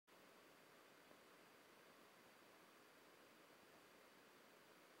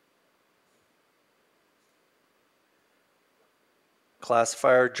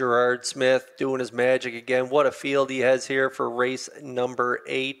Classifier Gerard Smith doing his magic again. What a field he has here for race number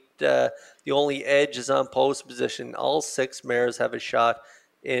 8. The only edge is on post position. All 6 mares have a shot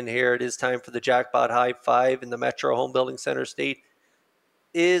in here. It is time for the jackpot high 5 in the Metro Home Building Center. State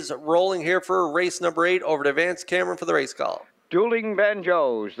is rolling here for race number 8. Over to Vance Cameron for the race call. Dueling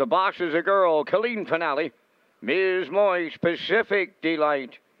Banjos. The Boss is a Girl. Colleen Finale. Ms. Moy's Pacific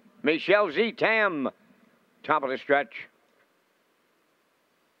Delight. Michelle Z. Tam. Top of the stretch.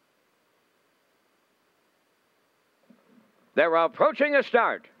 They're approaching a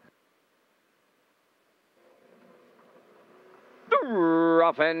start.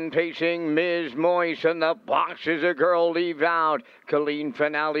 Rough and pacing, Ms. Moyse and the Boss is a Girl leave out. Colleen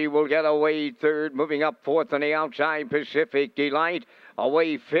Finale will get away third, moving up fourth on the outside, Pacific Delight.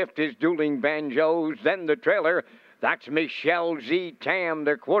 Away fifth is Dueling Banjos, then the trailer. That's Michelle Z. Tam,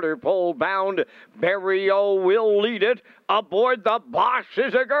 the quarter pole bound. Berrio will lead it. Aboard the Boss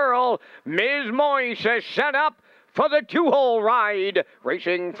is a Girl. Ms. Moyse is set up for the 2-hole ride.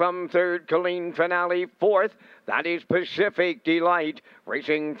 Racing from third, Colleen Finale. Fourth, that is Pacific Delight.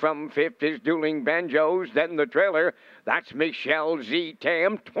 Racing from fifth is Dueling Banjos. Then the trailer, that's Michelle Z.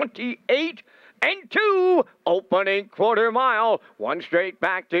 Tam. 28 and 2, opening quarter mile. 1 straight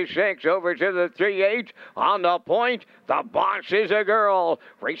back to 6, over to the 3/8. On the point, the Boss is a Girl.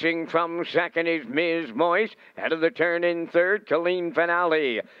 Racing from second is Ms. Moyse. Head of the turn in third, Colleen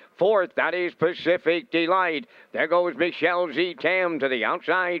Finale. Fourth, that is Pacific Delight. There goes Michelle Z. Tam to the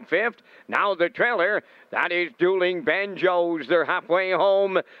outside fifth. Now the trailer, that is Dueling Banjos. They're halfway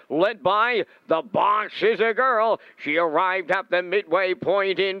home, led by the Boss is a Girl. She arrived at the midway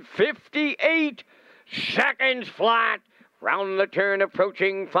point in 58 seconds flat. Round the turn,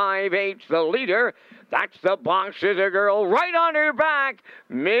 approaching 5/8. The leader, that's the Boss is a Girl. Right on her back,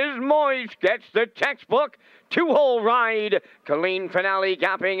 Ms. Moyse gets the textbook 2-hole ride. Colleen Finale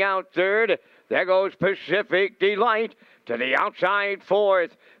gapping out third. There goes Pacific Delight to the outside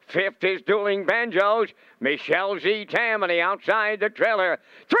fourth. Fifth is Dueling Banjos. Michelle Z. Tam on the outside, the trailer.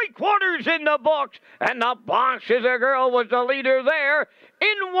 3/4 in the books, and the Boss is a Girl was the leader there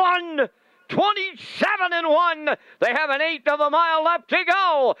in 1:27 and 1. They have an 1/8 of a mile left to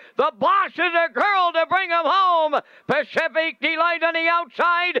go. The Boss is a Girl to bring them home. Pacific Delight on the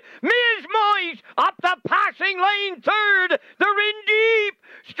outside. Ms. Moyse up the passing lane third. They're in deep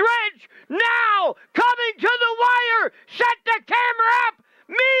stretch now. Coming to the wire. Set the camera up.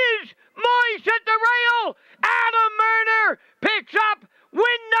 Ms. Moyse at the rail. Adam Murner picks up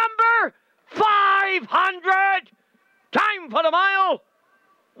win number 500. Time for the mile.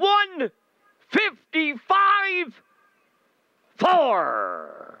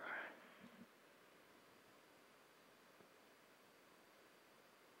 1:55.4.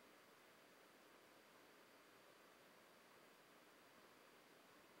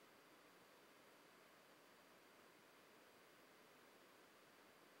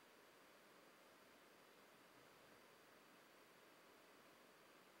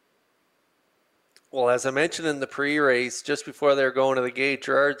 Well, as I mentioned in the pre-race, just before they were going to the gate,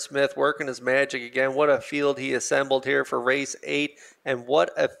 Gerard Smith working his magic again. What a field he assembled here for race 8, and what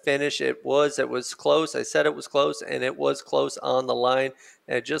a finish it was. It was close. I said it was close, and it was close on the line.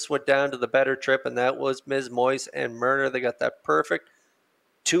 And it just went down to the better trip, and that was Ms. Moyse and Murner. They got that perfect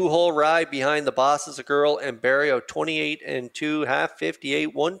 2-hole ride behind the Boss is a Girl and Barrio. 28 and 2, half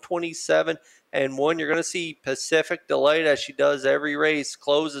 58, 127 and 1. You're going to see Pacific Delight, as she does every race,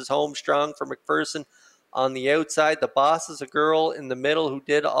 closes home strong for McPherson on the outside. The Boss is a Girl in the middle, who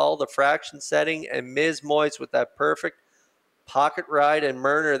did all the fraction setting, and Ms. Moyse with that perfect pocket ride. And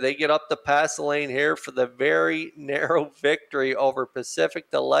Murner, they get up the pass lane here for the very narrow victory over Pacific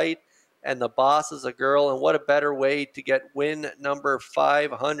Delight and the Boss is a Girl. And what a better way to get win number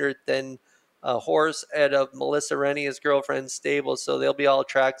 500 than a horse out of Melissa Rennia's girlfriend's stable. So they'll be all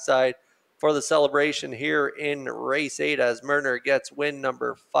trackside for the celebration here in race 8 as Murner gets win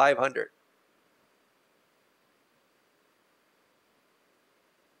number 500.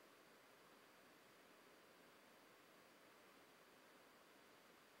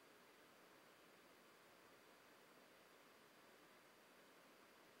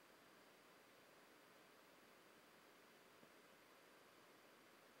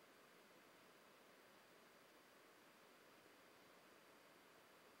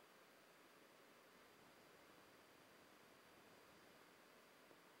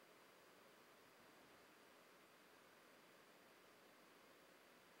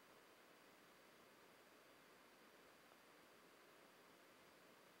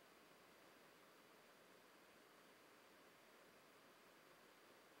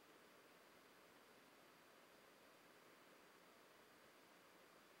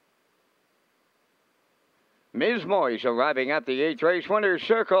 Ms. Moyes arriving at the 8th race, winner's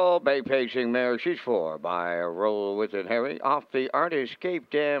circle. Bay pacing mare, she's 4 by Roll With It Harry. Off the Art Escape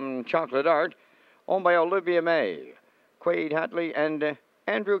Dam Chocolate Art, owned by Olivia May, Quade Hatley, and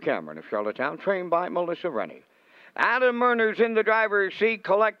Andrew Cameron of Charlottetown, trained by Melissa Rennie. Adam Murner's in the driver's seat,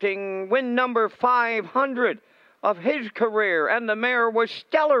 collecting win number 500 of his career, and the mare was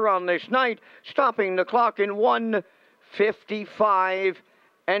stellar on this night, stopping the clock in 1:55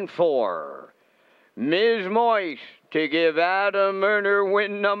 and 4. Ms. Moyes to give Adam Murner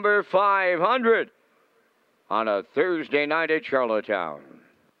win number 500 on a Thursday night at Charlottetown.